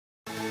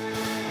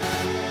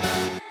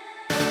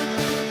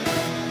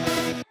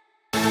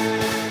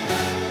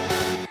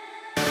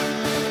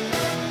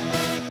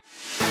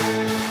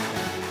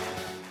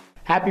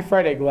Happy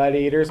Friday,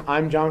 Gladiators.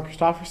 I'm John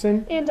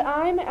Christofferson. And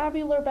I'm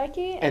Abby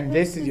Lorbecki. And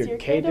this is your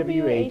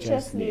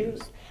KWHS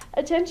News.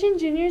 Attention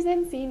juniors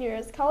and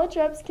seniors, college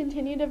reps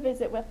continue to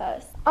visit with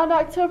us. On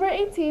October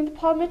 18th,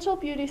 Paul Mitchell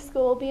Beauty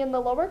School will be in the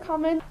Lower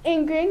Commons,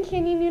 and Grand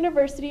Canyon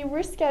University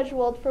were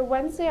scheduled for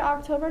Wednesday,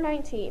 October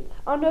 19th.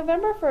 On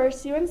November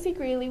 1st, UNC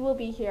Greeley will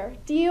be here,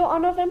 DU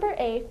on November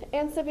 8th,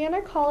 and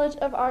Savannah College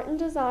of Art and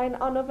Design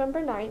on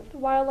November 9th,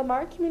 while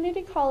Lamar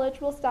Community College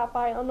will stop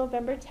by on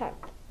November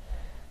 10th.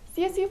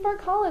 CSU Fort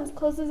Collins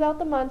closes out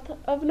the month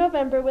of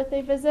November with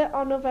a visit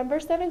on November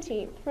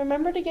 17th.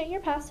 Remember to get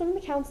your pass from the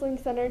Counseling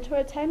Center to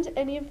attend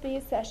any of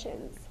these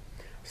sessions.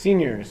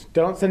 Seniors,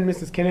 don't send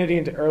Mrs. Kennedy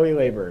into early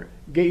labor.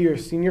 Get your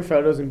senior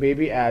photos and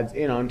baby ads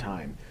in on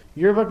time.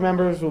 Yearbook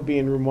members will be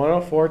in room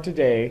 104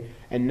 today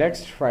and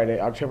next Friday,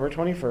 October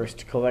 21st,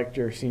 to collect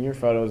your senior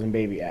photos and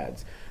baby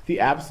ads. The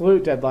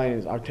absolute deadline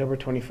is October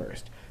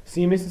 21st.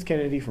 See Mrs.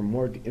 Kennedy for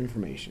more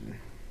information.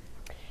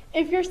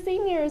 If your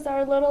seniors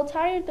are a little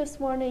tired this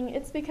morning,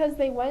 it's because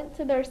they went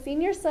to their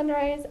senior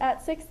sunrise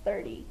at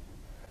 6:30.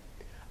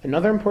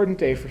 Another important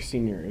day for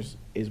seniors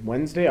is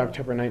Wednesday,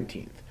 October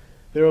 19th.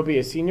 There will be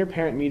a senior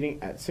parent meeting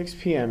at 6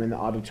 p.m. in the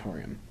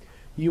auditorium.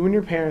 You and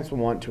your parents will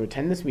want to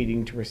attend this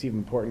meeting to receive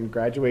important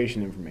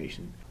graduation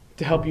information.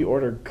 To help you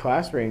order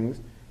class rings,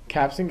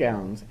 caps and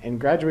gowns, and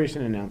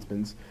graduation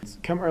announcements,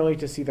 come early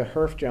to see the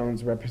Herff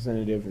Jones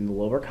representative in the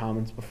Lower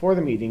Commons before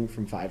the meeting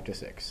from 5 to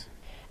 6.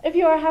 If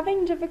you are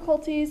having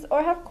difficulties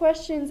or have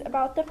questions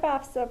about the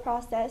FAFSA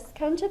process,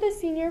 come to the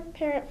Senior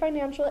Parent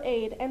Financial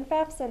Aid and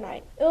FAFSA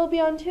Night. It will be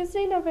on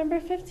Tuesday,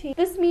 November 15th.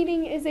 This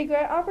meeting is a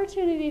great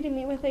opportunity to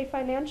meet with a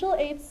financial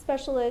aid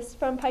specialist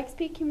from Pikes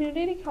Peak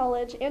Community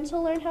College and to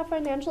learn how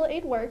financial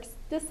aid works,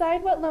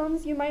 decide what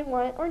loans you might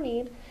want or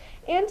need,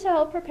 and to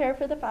help prepare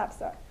for the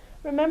FAFSA.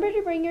 Remember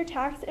to bring your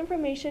tax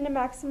information to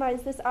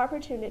maximize this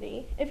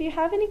opportunity. If you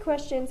have any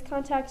questions,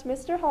 contact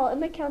Mr. Hall in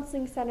the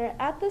Counseling Center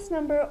at this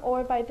number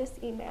or by this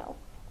email.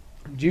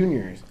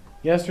 Juniors,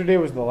 yesterday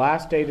was the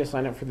last day to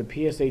sign up for the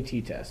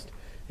PSAT test.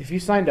 If you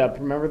signed up,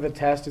 remember the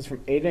test is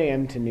from 8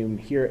 a.m. to noon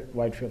here at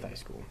Whitefield High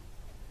School.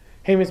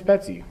 Hey, Miss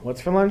Betsy,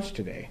 what's for lunch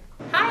today?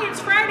 Hi, it's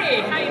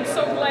Friday. I am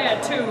so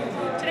glad, too.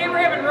 Today we're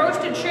having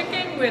roasted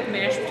chicken with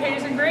mashed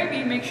potatoes and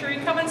gravy. Make sure you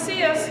come and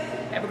see us.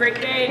 Have a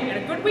great day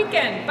and a good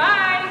weekend.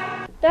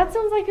 Bye! That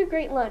sounds like a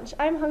great lunch.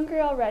 I'm hungry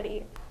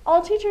already.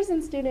 All teachers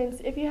and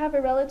students, if you have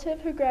a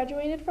relative who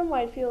graduated from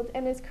Whitefield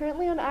and is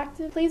currently on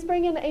active, please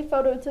bring in a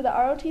photo to the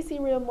ROTC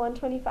room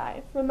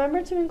 125.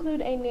 Remember to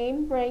include a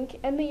name, rank,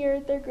 and the year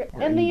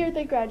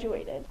they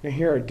graduated. Now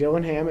here are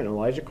Dylan Ham and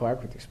Elijah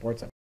Clark with their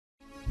sports update.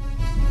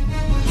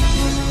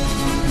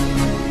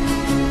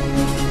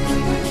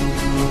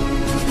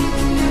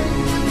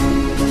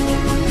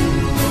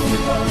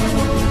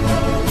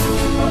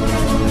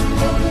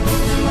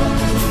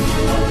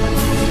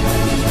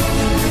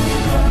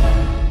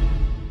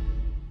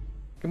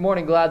 Good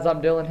morning, Glads.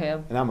 I'm Dylan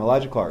Ham. And I'm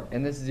Elijah Clark.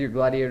 And this is your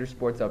Gladiator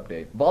Sports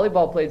Update.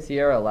 Volleyball played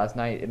Sierra last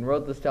night and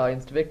rode the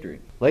Stallions to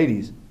victory.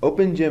 Ladies,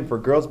 open gym for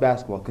girls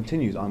basketball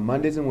continues on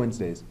Mondays and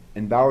Wednesdays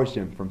in Bowers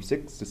Gym from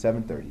 6 to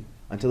 7:30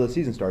 until the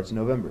season starts in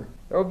November.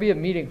 There will be a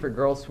meeting for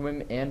girls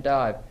swim and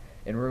dive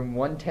in room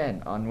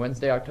 110 on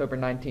Wednesday, October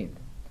 19th.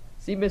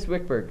 See Miss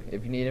Wickberg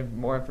if you need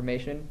more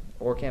information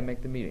or can't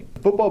make the meeting.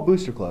 The Football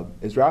Booster Club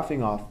is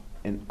raffling off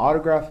an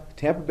autographed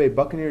Tampa Bay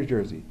Buccaneers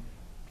jersey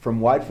from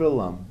Whitefield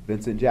alum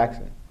Vincent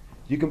Jackson.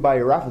 You can buy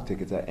your raffle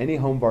tickets at any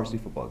home varsity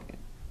football game.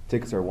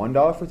 Tickets are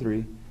 $1 for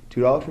 3,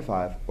 $2 for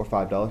 5, or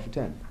 $5 for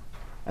 10.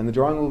 And the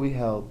drawing will be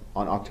held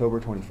on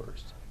October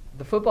 21st.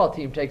 The football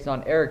team takes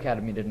on Air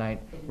Academy tonight.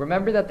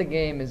 Remember that the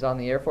game is on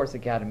the Air Force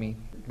Academy.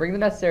 Bring the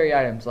necessary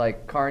items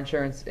like car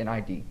insurance and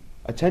ID.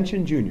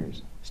 Attention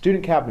juniors.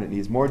 Student Cabinet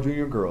needs more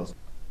junior girls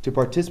to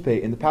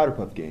participate in the Powder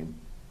Puff game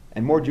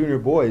and more junior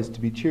boys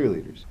to be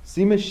cheerleaders.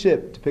 See Ms.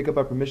 Ship to pick up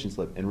a permission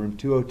slip in room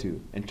 202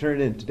 and turn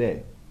it in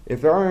today.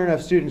 If there aren't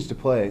enough students to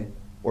play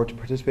or to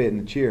participate in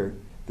the cheer,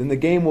 then the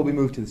game will be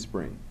moved to the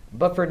spring.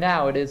 But for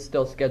now, it is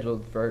still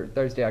scheduled for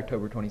Thursday,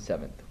 October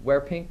 27th.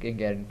 Wear pink and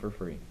get in for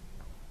free.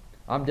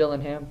 I'm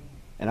Dylan Ham.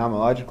 And I'm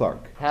Elijah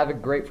Clark. Have a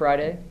great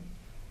Friday.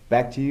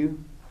 Back to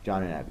you,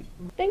 John and Abby.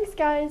 Thanks,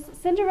 guys.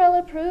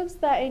 Cinderella proves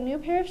that a new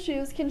pair of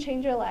shoes can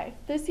change your life.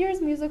 This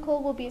year's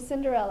musical will be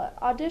Cinderella.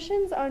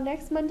 Auditions are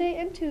next Monday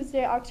and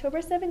Tuesday,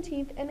 October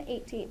 17th and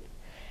 18th.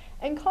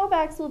 And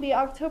callbacks will be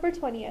October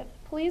 20th.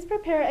 Please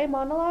prepare a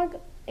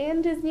monologue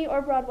and Disney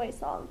or Broadway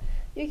song.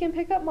 You can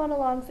pick up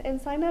monologues and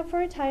sign up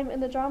for a time in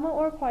the drama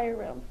or choir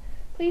room.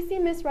 Please see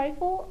Miss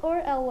Rifle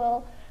or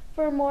Elwell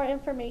for more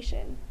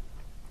information.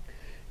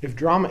 If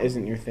drama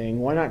isn't your thing,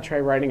 why not try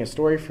writing a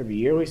story for the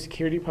yearly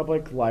Security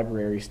Public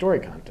Library Story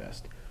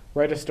Contest?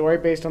 Write a story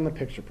based on the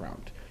picture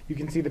prompt. You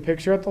can see the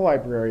picture at the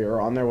library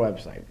or on their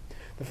website.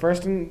 The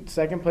first and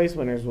second place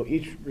winners will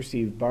each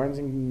receive Barnes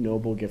 &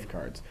 Noble gift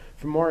cards.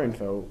 For more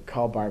info,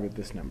 call Barb at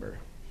this number.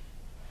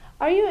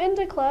 Are you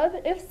into club?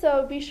 If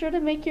so, be sure to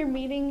make your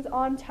meetings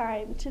on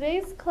time.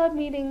 Today's club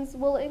meetings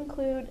will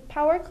include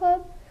Power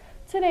Club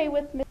today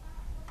with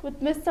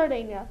with Miss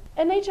Sardania.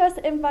 NHS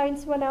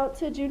invites went out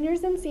to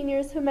juniors and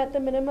seniors who met the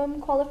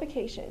minimum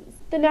qualifications.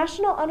 The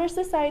National Honor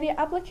Society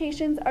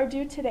applications are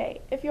due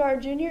today. If you are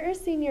a junior or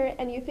senior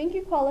and you think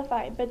you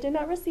qualify but did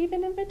not receive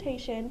an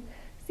invitation,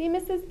 see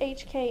Mrs.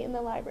 HK in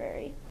the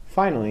library.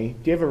 Finally,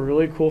 do you have a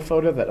really cool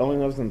photo that only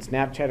lives on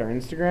Snapchat or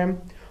Instagram?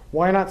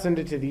 Why not send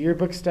it to the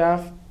yearbook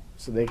staff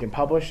so they can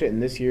publish it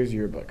in this year's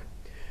yearbook?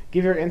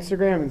 Give your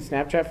Instagram and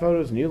Snapchat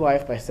photos new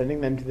life by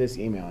sending them to this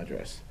email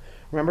address.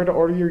 Remember to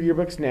order your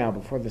yearbooks now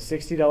before the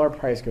 $60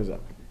 price goes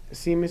up.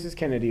 See Mrs.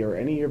 Kennedy or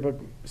any yearbook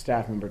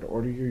staff member to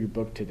order your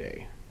yearbook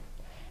today.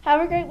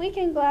 Have a great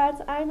weekend,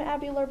 Glads. I'm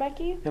Abby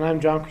Lorbecki. And I'm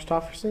John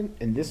Christofferson,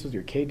 and this was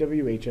your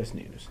KWHS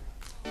News.